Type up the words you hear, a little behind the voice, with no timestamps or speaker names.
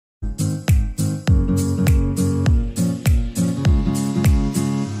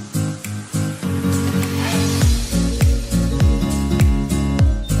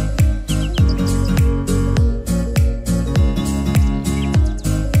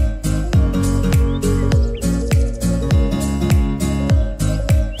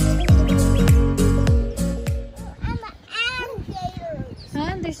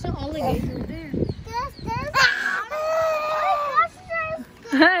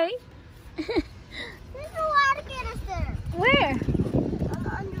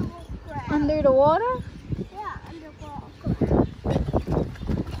Under the water? Yeah, underwater.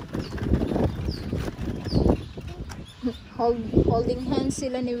 Holding hands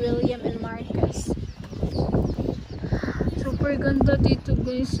sila ni William and Marcus. Super ganda dito,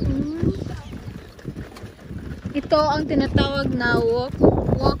 guys. Ito ang tinatawag na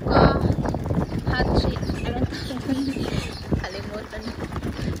wakahachi. Kalimutan.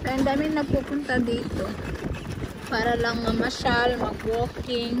 Kaya ang dami nagpupunta dito para lang mamasyal,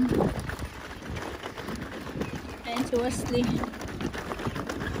 mag-walking. And si Wesley.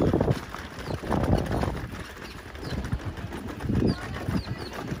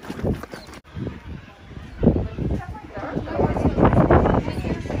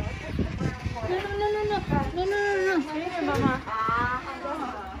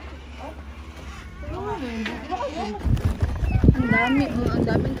 Ang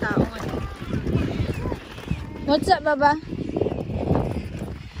daming tao ngayon. What's up, Baba?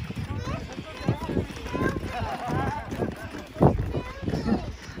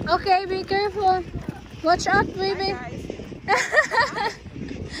 Okay, be careful. Watch out, baby.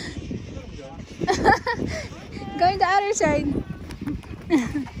 Going the other side.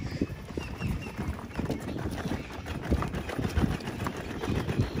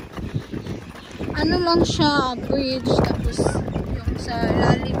 Ano lang siya, bridge, tapos yung sa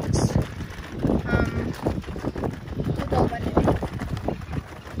lalim ito ba na rin?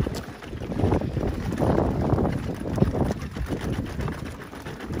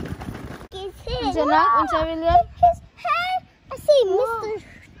 Unsa na? Unsa, William? His head. I see Mr.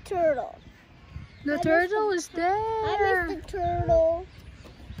 Turtle. The turtle is there. I miss the turtle.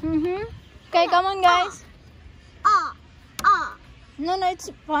 Okay, come on, guys. No, it's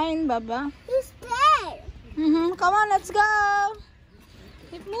fine, Baba. He's there. Come on, let's go.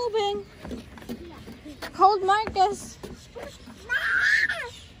 Keep moving. Hold Marcus.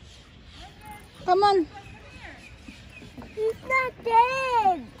 Come on. He's not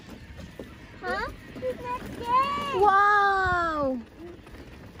dead. Huh? He's not dead. Wow.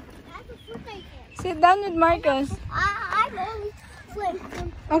 That's a foot right there. Sit down with Marcus. I'm only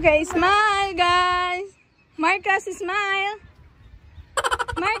flipping. Okay, smile, guys. Marcus, smile.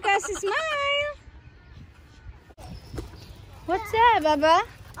 Marcus, smile. What's that, Baba?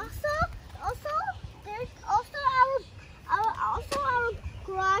 There's also our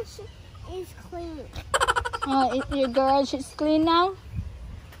garage is clean. Your garage is clean now.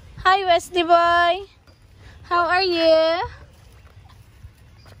 Hi, Wesley boy. How are you?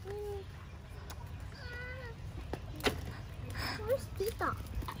 Where's Tita?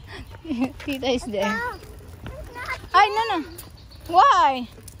 Tita is there. Ay, no. Why?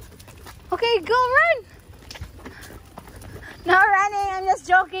 Okay, go run. No running. I'm just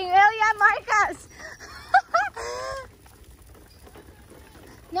joking. William, Marcus.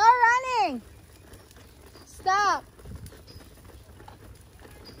 No running. Stop.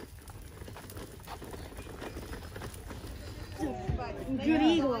 Good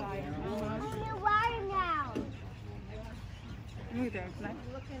eagle. You're riding now.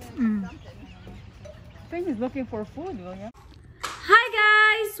 I think he's looking for food, William. Hi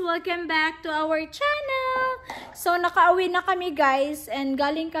guys! Welcome back to our channel! So, nakauwi na kami guys and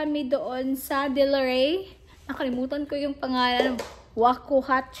galing kami doon sa Delray. Nakalimutan ko yung pangalan.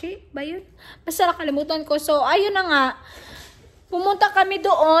 Wakuhachi ba yun? Basta nakalimutan ko. So, ayun na nga. Pumunta kami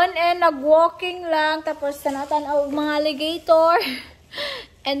doon and nag-walking lang. Tapos, tanatan-aw mga alligator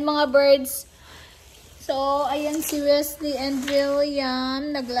and mga birds. So, ayan si Wesley and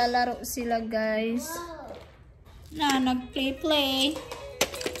William. Naglalaro sila guys. Nag-play.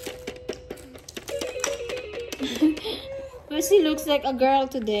 Wesley looks like a girl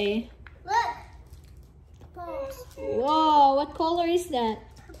today. Look. Balls. Wow, what color is that?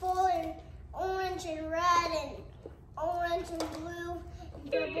 Purple and orange and red and orange and blue,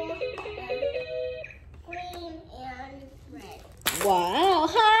 purple and green and red. Wow!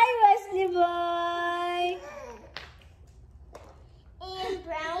 Hi, Wesley boy! And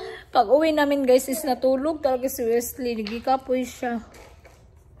brown. Pag uwi namin guys is natulog talaga si Wesley. Nagikapoy siya.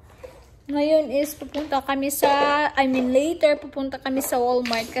 Ngayon is pupunta kami later pupunta kami sa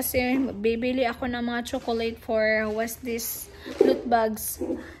Walmart kasi bibili ako ng mga chocolate for Wesley's loot bags.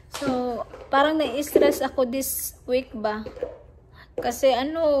 So, parang nai-stress ako this week ba? Kasi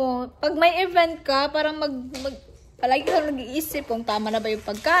pag may event ka, parang palagi ka nag-iisip kung tama na ba yung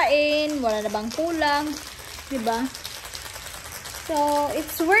pagkain, wala na bang kulang, diba? So,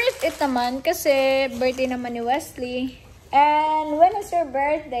 it's worth it naman kasi birthday naman ni Wesley. And when is your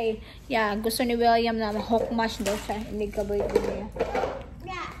birthday? Yeah, gusto ni William na ma-hawk mash daw siya. Hindi ka birthday niya.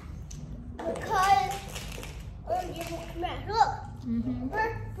 Yeah. Because look.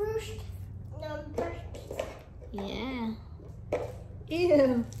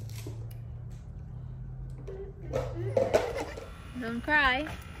 Don't cry.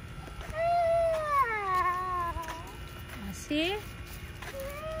 See?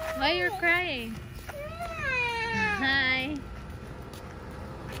 Why you're crying? Hi.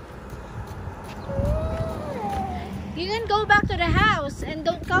 You can go back to the house and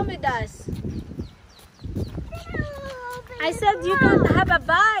don't come with us. I said you can't have a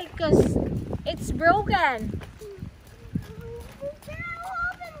bike because it's broken.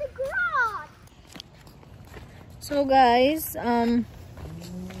 So guys,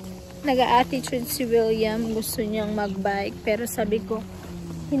 nag-attitude si William. Gusto niyang mag-bike. Pero sabi ko,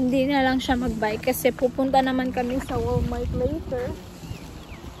 hindi na lang siya mag-bike kasi pupunta naman kami sa Walmart later.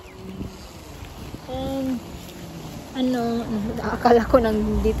 And akala ko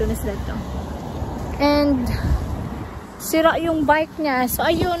dito na sila to. And sira yung bike niya. So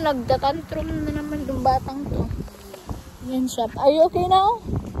ayun, nagtatantrum na naman yung batang to. Yan siya. Are you okay now?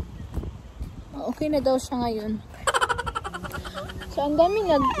 Okay na daw siya ngayon. So ang daming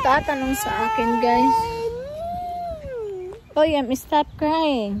nagtatanong sa akin, guys. Oh yeah, stop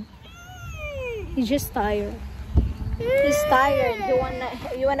crying. He's just tired. He's tired.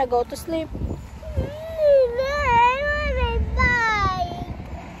 You wanna go to sleep?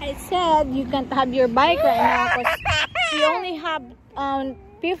 I said you can't have your bike right now because we only have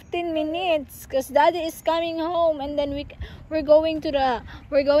 15 minutes because Daddy is coming home and then we're going to the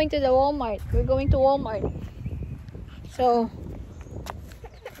Walmart. We're going to Walmart. So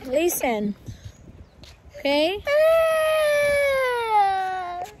listen. Okay?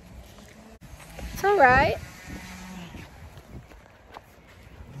 It's alright.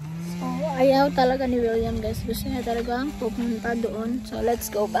 So, ayaw talaga ni William, guys. Gusto niya talaga pupunta doon. So,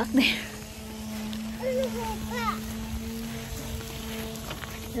 let's go back there.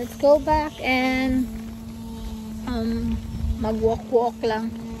 Let's go back and mag-walk-walk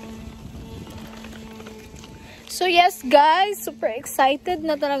lang. So, yes, guys. Super excited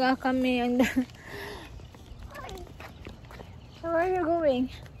na talaga kami. Where are you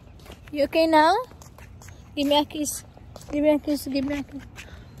going? You okay now? Give me a kiss. Give me a kiss. Give me a kiss.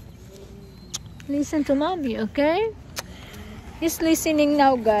 Listen to mommy, okay? He's listening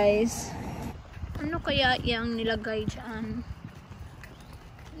now, guys. Ano kaya yung nilagay dyan?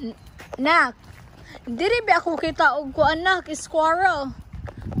 Nak! Diri ba ako kita og ko anak? Squirrel.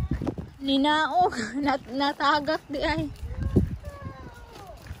 Ninaog. Natagak di ay.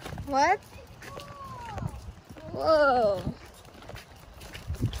 What? Whoa.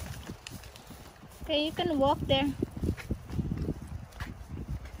 Okay, you can walk there.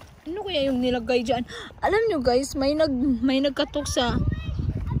 Ano kaya yung nilagay dyan? Alam nyo guys, may nagkatok sa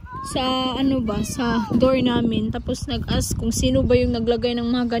ano ba, sa door namin. Tapos nag-ask kung sino ba yung naglagay ng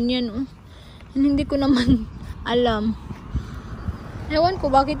mga ganyan. Oh. Hindi ko naman alam. Ewan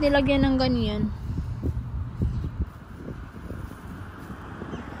ko bakit nilagyan ng ganyan.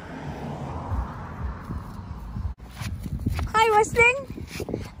 Hi, Westling!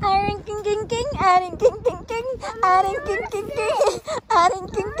 Aring king king king, aring king king king, aring king king king, aring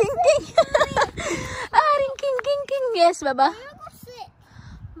king king king, aring king king king. Yes, Baba.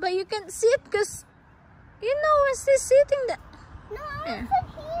 But you can't sit because you know what's this sitting there. No, I sit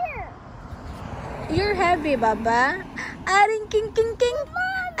here. You're heavy, Baba. Aring king king king,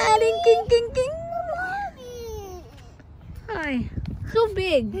 aring king king king. Hi, so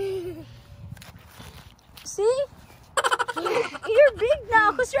big. See? You're big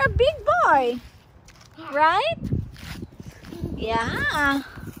now because you're a big boy, right? Yeah.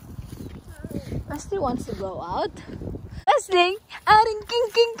 Leslie wants to go out. Leslie, aring king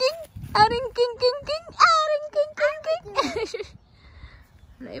king king, aring king king king, aring king king king.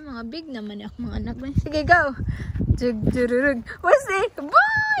 Wala yung mga big naman ako mga anak. Sige, go. Wesley, boy!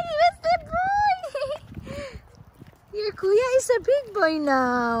 Wesley, boy! Your kuya is a big boy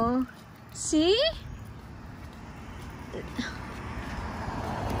now. See?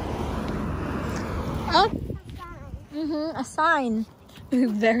 Oh. A sign.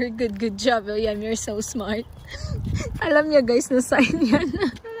 Very good. Good job, William. You're so smart. Alam niya guys na sign yan.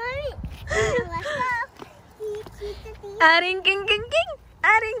 Aring king king king.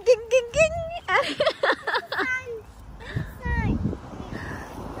 Aring king king king.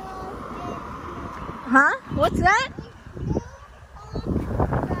 Huh? What's that?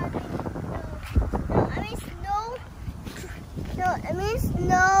 It means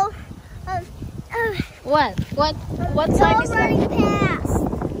no. What? What sign is that? Running past.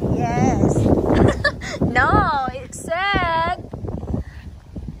 Yes. No, it said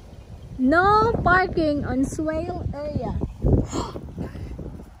no parking on swale area.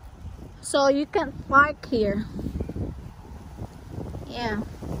 So you can't park here. Yeah.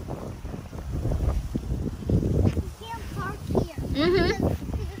 You can't park here.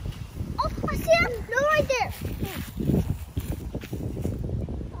 Oh, I see him. No, right there.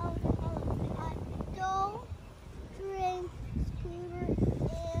 Don't drink scooter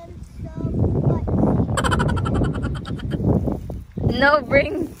and some bike. No,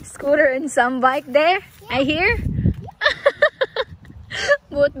 bring scooter and some bike there. I hear.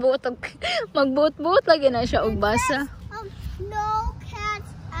 Buot-buot. Magbuot-buot lagi na siya og basa. No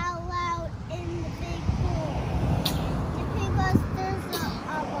cats allowed in the big pool because there's a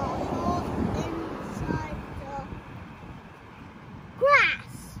hole inside the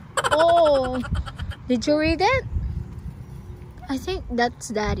grass. Oh, did you read it? I think that's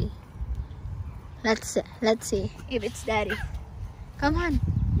Daddy. Let's see if it's Daddy. Come on.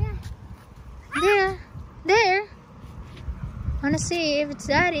 Yeah. There. Wanna see if it's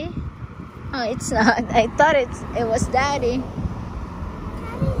Daddy? Oh, it's not. I thought it was Daddy.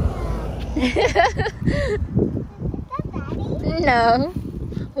 Is that Daddy? No.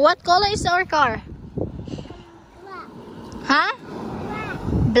 What color is our car? Black. Huh?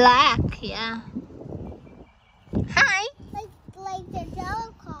 Black. Black. Yeah. Hi. Like the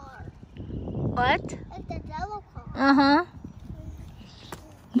yellow car. What? Like the yellow car.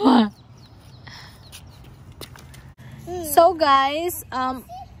 So guys,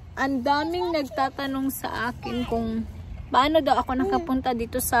 ang daming nagtatanong sa akin kung paano daw ako nakapunta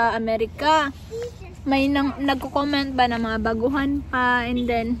dito sa Amerika. May nagko-comment ba na mga baguhan pa, and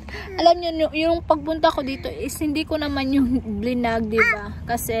then alam niyo yung pagpunta ko dito is hindi ko naman yung blinag, di ba?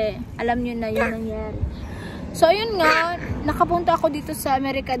 Kasi alam niyo na yung nangyari. So ayun nga, nakapunta ako dito sa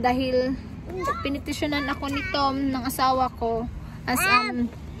Amerika dahil pinitisyonan ako ni Tom ng asawa ko as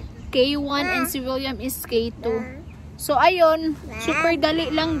K1 and si William is K2. So ayun, super dali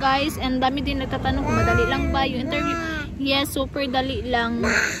lang guys, and dami din nagtatanong kung madali lang ba yung interview. Yes, super dali lang.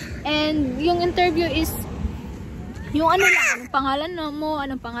 And yung interview is yung ano lang, anong pangalan mo,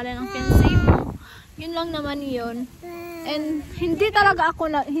 anong pangalan ng fiancé mo. Yun lang naman yun. And hindi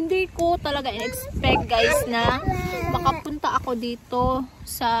ko talaga in-expect guys na makapunta ako dito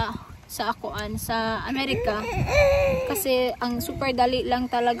sa Amerika, kasi ang super dali lang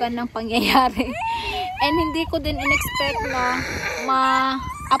talaga ng pangyayari. And hindi ko din in-expect na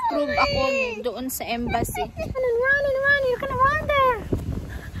ma-approve ako doon sa embassy. Run, you can run there.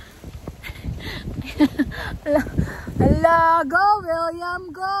 Hala, go William.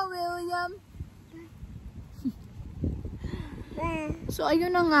 So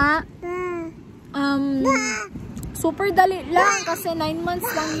ayun na nga, super dali lang kasi 9 months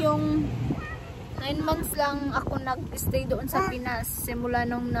lang ako nag-stay doon sa Pinas simula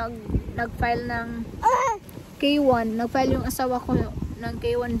nung nag-file ng K1, nag-file yung asawa ko ng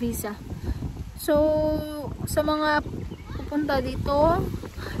K1 visa. So sa mga pupunta dito,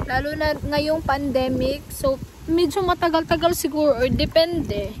 lalo na ngayong pandemic, so medyo matagal-tagal siguro or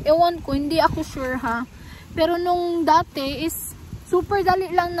depende, ewan ko, hindi ako sure ha. Pero nung dati is super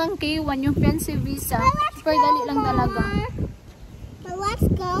dali lang ng K1 yung fiancé visa. Super dali lang talaga. But let's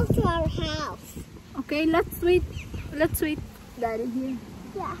go to our house. Okay, let's wait Daddy here.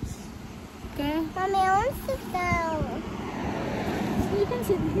 Yes. Okay? Mommy, I want to sit down. You can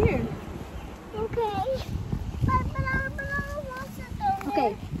sit here. Okay. But I want to sit down.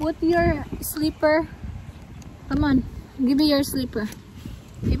 Okay, put your slipper. Come on, give me your slipper.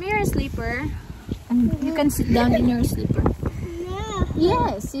 Give me your slipper. And you can sit down in your slipper. No.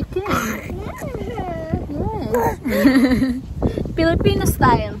 Yes, you can. No. Yes. Filipino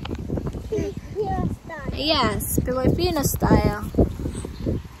style. Filipino style. Yes, Filipino style.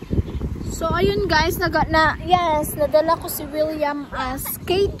 So ayun guys, nadala ko si William as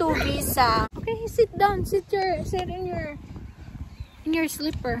K2 visa. Okay, sit down. Sit in your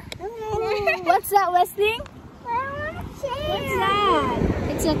slipper. Okay. What's that, Westing? I want a chair. What's that?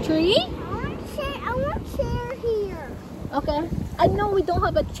 It's a tree? I want a chair here. Okay. I know we don't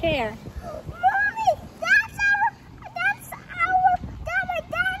have a chair. Mommy, that's our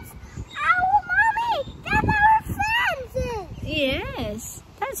mommy. That's our fences. Yes,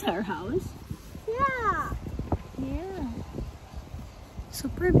 that's our house. Yeah. Yeah.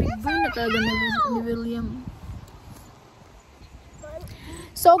 Super big brain na talaga ni William.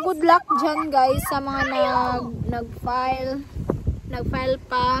 So good luck dyan guys sa mga nag-file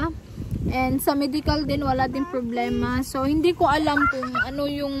pa. And sa medical din wala din problema. So hindi ko alam kung ano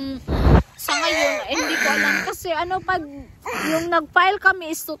yung sa ngayon, hindi ko alam kasi pag yung nag-file kami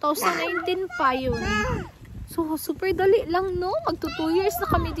is 2019 pa yun. So super dali lang, no? Magto 2 years na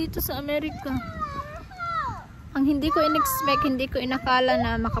kami dito sa Amerika. Ang hindi ko in-expect, hindi ko inakala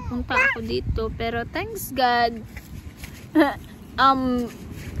na makapunta ako dito, pero thanks God.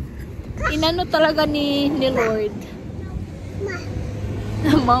 inano talaga ni Lord.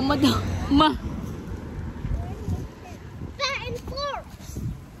 Mama daw. Ma.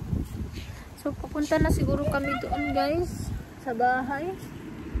 So, pupunta na siguro kami doon, guys. Sa bahay.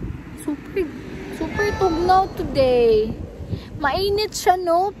 Super tugnaw today. Mainit siya,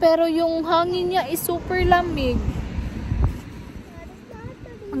 no? Pero yung hangin niya is super lamig.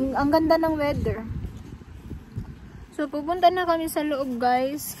 Ang ganda ng weather. So, pupunta na kami sa loob,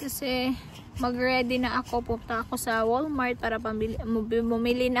 guys. Kasi mag-ready na ako. Pupunta ako sa Walmart para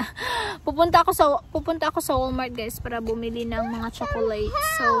bumili na. Pupunta ako sa Walmart, guys, para bumili ng mga chocolate.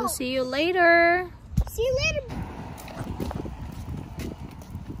 So, see you later. See you later.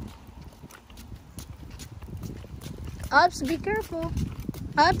 Ups, be careful.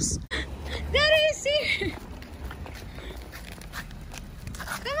 Ups. Daddy is here.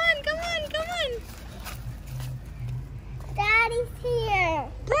 Come on, come on, come on. Daddy's here.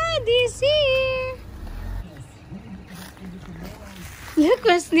 Daddy's here. Look,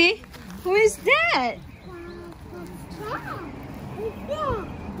 Wesley. Who is that?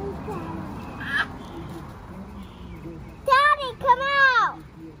 Daddy, come out.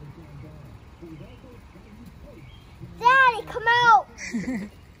 Daddy, come out.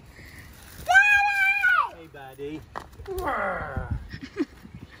 Daddy! Hey, buddy.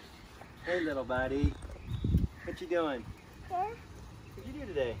 Hey, little buddy. What you doing? Here, What'd you do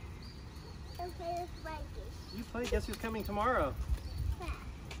today? I'm playing with blankets. You play. Guess who's coming tomorrow?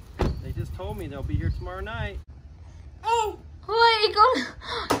 They just told me they'll be here tomorrow night. Hoy, ikaw.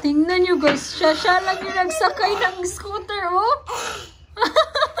 Tingnan nyo, guys. Siya lang yung nagsakay ng scooter, oh.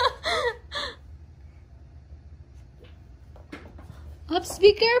 Ups,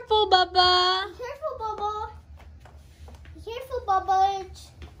 be careful, Baba. Careful,